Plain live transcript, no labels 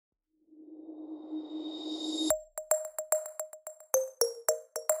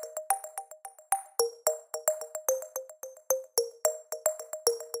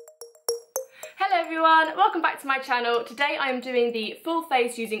everyone, welcome back to my channel. Today I am doing the full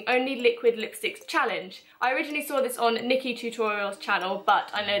face using only liquid lipsticks challenge. I originally saw this on Nikki Tutorials channel, but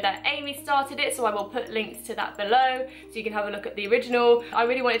I know that Amy started it, so I will put links to that below so you can have a look at the original. I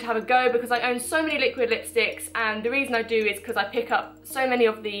really wanted to have a go because I own so many liquid lipsticks, and the reason I do is because I pick up so many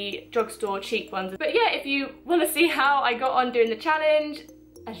of the drugstore cheap ones. But yeah, if you want to see how I got on doing the challenge,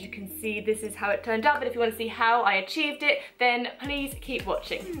 as you can see, this is how it turned out, but if you want to see how I achieved it, then please keep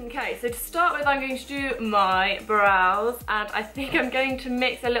watching. Okay, so to start with, I'm going to do my brows, and I think I'm going to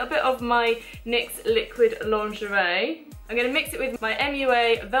mix a little bit of my NYX Liquid Lingerie. I'm going to mix it with my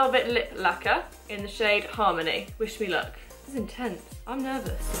MUA Velvet Lip Lacquer in the shade Harmony. Wish me luck. This is intense. I'm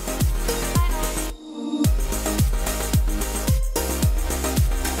nervous.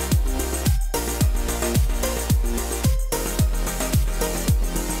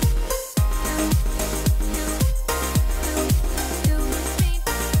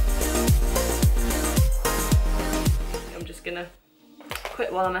 Gonna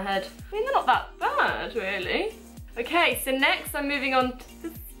quit while I'm ahead. I mean, they're not that bad, really. Okay, so next I'm moving on to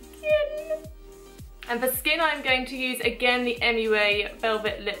the skin. And for skin, I'm going to use, again, the MUA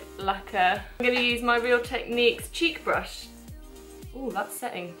Velvet Lip Lacquer. I'm going to use my Real Techniques cheek brush. Ooh, that's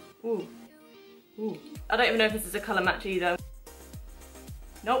setting. Ooh. Ooh. I don't even know if this is a colour match either.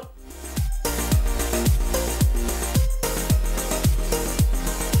 Nope.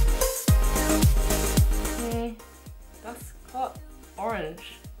 That's quite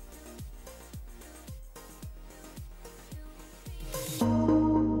orange.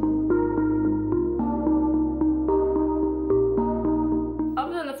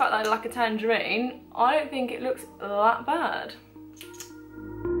 Other than the fact that I like a tangerine, I don't think it looks that bad.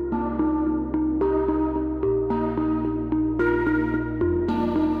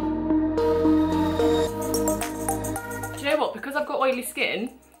 Do you know what? Because I've got oily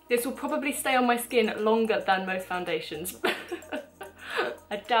skin, this will probably stay on my skin longer than most foundations.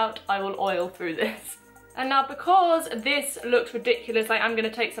 I doubt I will oil through this. And now, because this looks ridiculous, I am going to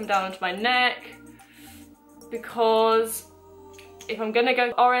take some down onto my neck, because if I'm going to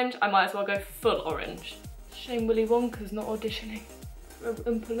go orange, I might as well go full orange. Shame Willy Wonka's not auditioning for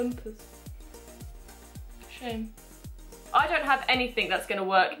Oompa Loompas. Shame. I don't have anything that's going to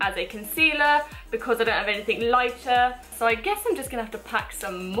work as a concealer because I don't have anything lighter, so I guess I'm just going to have to pack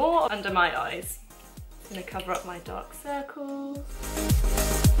some more under my eyes. I'm going to cover up my dark circles.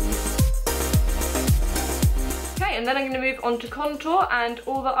 Okay, and then I'm going to move on to contour, and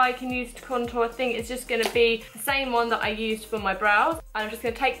all that I can use to contour, I think, is just going to be the same one that I used for my brows. And I'm just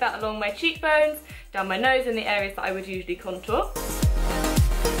going to take that along my cheekbones, down my nose, and the areas that I would usually contour.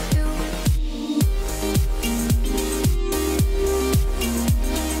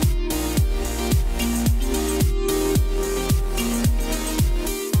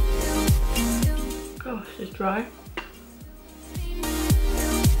 It's dry.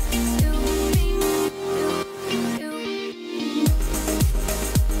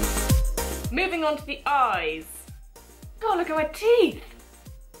 Moving on to the eyes. God, look at my teeth.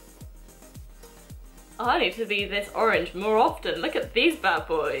 I need to be this orange more often. Look at these bad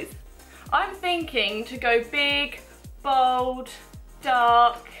boys. I'm thinking to go big, bold,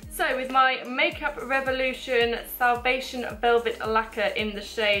 dark. So with my Makeup Revolution Salvation Velvet Lacquer in the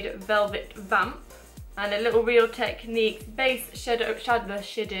shade Velvet Vamp, and a little Real Techniques base shadow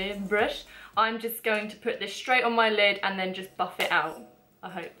brush, I'm just going to put this straight on my lid and then just buff it out, I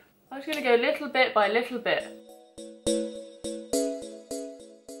hope. I'm just going to go little bit by little bit.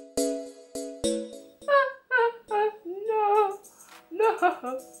 No,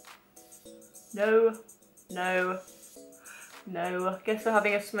 no, no, no, no. Guess we're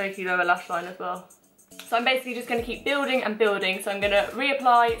having a smoky lower lash line as well. So I'm basically just going to keep building and building. So I'm going to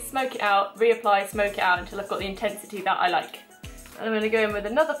reapply, smoke it out, reapply, smoke it out until I've got the intensity that I like. And I'm going to go in with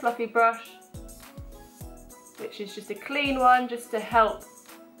another fluffy brush, which is just a clean one, just to help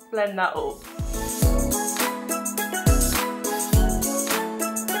blend that all.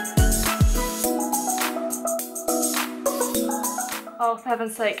 Oh, for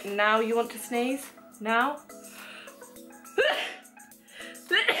heaven's sake, now you want to sneeze? Now?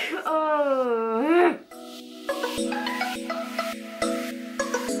 Oh.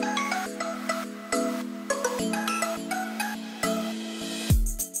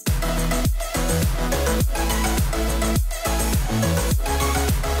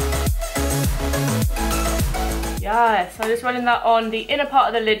 Yes, I'm just running that on the inner part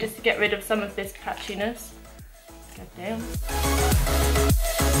of the lid just to get rid of some of this patchiness. God damn.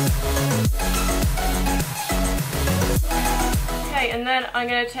 Okay, and then I'm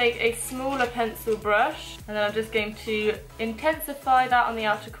going to take a smaller pencil brush, and then I'm just going to intensify that on the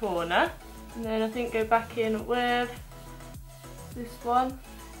outer corner. And then I think go back in with this one.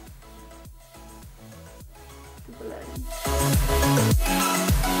 The balloon.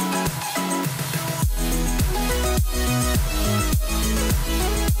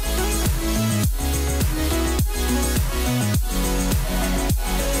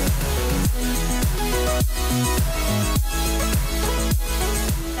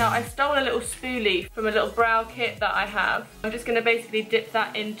 Now I stole a little spoolie from a little brow kit that I have. I'm just going to basically dip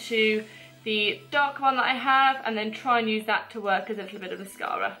that into the dark one that I have and then try and use that to work as a little bit of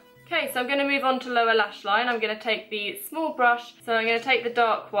mascara. Okay, so I'm going to move on to lower lash line. I'm going to take the small brush, so I'm going to take the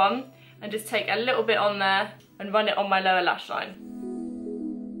dark one and just take a little bit on there and run it on my lower lash line.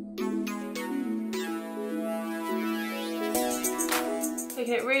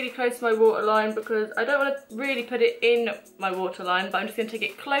 Taking it really close to my waterline because I don't want to really put it in my waterline, but I'm just going to take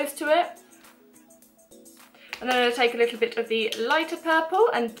it close to it. And then I'm going to take a little bit of the lighter purple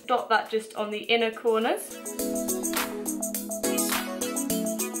and dot that just on the inner corners.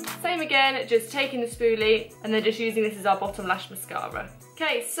 Same again, just taking the spoolie and then just using this as our bottom lash mascara.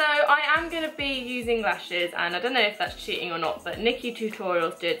 Okay, so I am going to be using lashes, and I don't know if that's cheating or not, but Nikki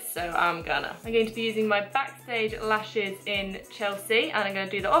Tutorials did, so I'm going to be using my Backstage lashes in Chelsea, and I'm going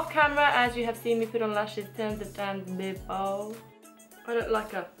to do that off camera, as you have seen me put on lashes tons of times before. I look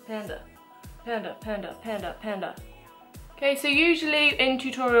like a panda. Panda, panda, panda, panda. Okay, so usually in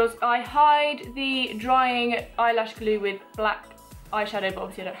tutorials I hide the drying eyelash glue with black eyeshadow, but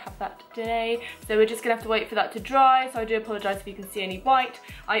obviously I don't have that today, so we're just gonna have to wait for that to dry, so I do apologise if you can see any white.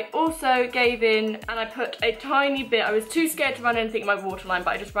 I also gave in and I put a tiny bit, I was too scared to run anything in my waterline,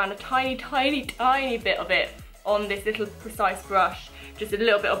 but I just ran a tiny bit of it on this little precise brush, just a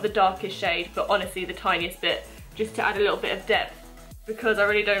little bit of the darkest shade, but honestly the tiniest bit, just to add a little bit of depth, because I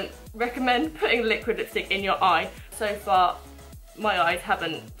really don't recommend putting liquid lipstick in your eye. So far my eyes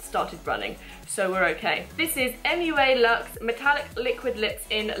haven't started running, so we're okay. This is MUA Luxe Metallic Liquid Lips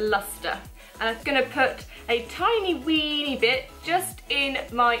in Luster, and I'm going to put a tiny weeny bit just in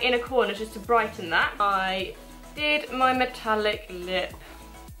my inner corner just to brighten that. I did my metallic lip,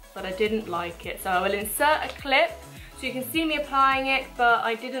 but I didn't like it, so I will insert a clip so you can see me applying it, but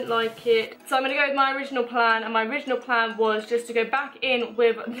I didn't like it. So I'm going to go with my original plan, and my original plan was just to go back in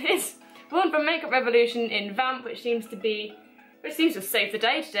with this one from Makeup Revolution in Vamp, which seems to save the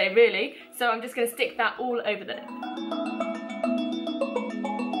day today, really. So I'm just going to stick that all over the lip.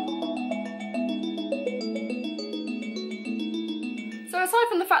 So aside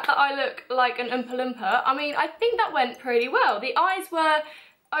from the fact that I look like an Oompa Loompa, I mean, I think that went pretty well. The eyes were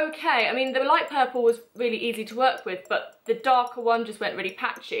okay. I mean, the light purple was really easy to work with, but the darker one just went really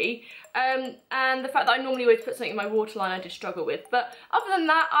patchy. And the fact that I normally always put something in my waterline, I did struggle with. But other than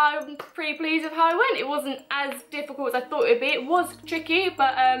that, I'm pretty pleased with how it went. It wasn't as difficult as I thought it would be. It was tricky,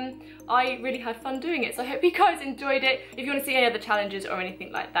 but I really had fun doing it. So I hope you guys enjoyed it. If you want to see any other challenges or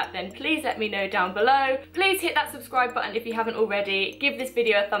anything like that, then please let me know down below. Please hit that subscribe button if you haven't already. Give this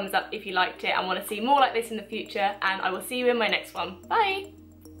video a thumbs up if you liked it and want to see more like this in the future. And I will see you in my next one. Bye!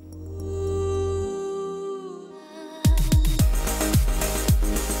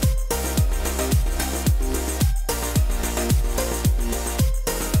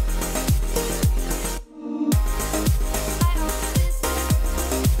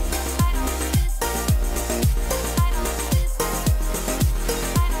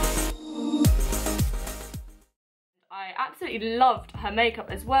 Absolutely loved her makeup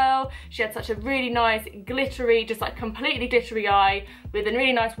as well. She had such a really nice glittery, just like completely glittery eye with a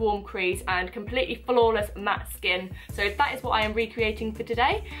really nice warm crease and completely flawless matte skin. So that is what I am recreating for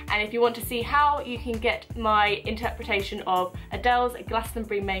today, and if you want to see how you can get my interpretation of Adele's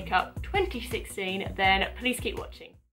Glastonbury makeup 2016, then please keep watching.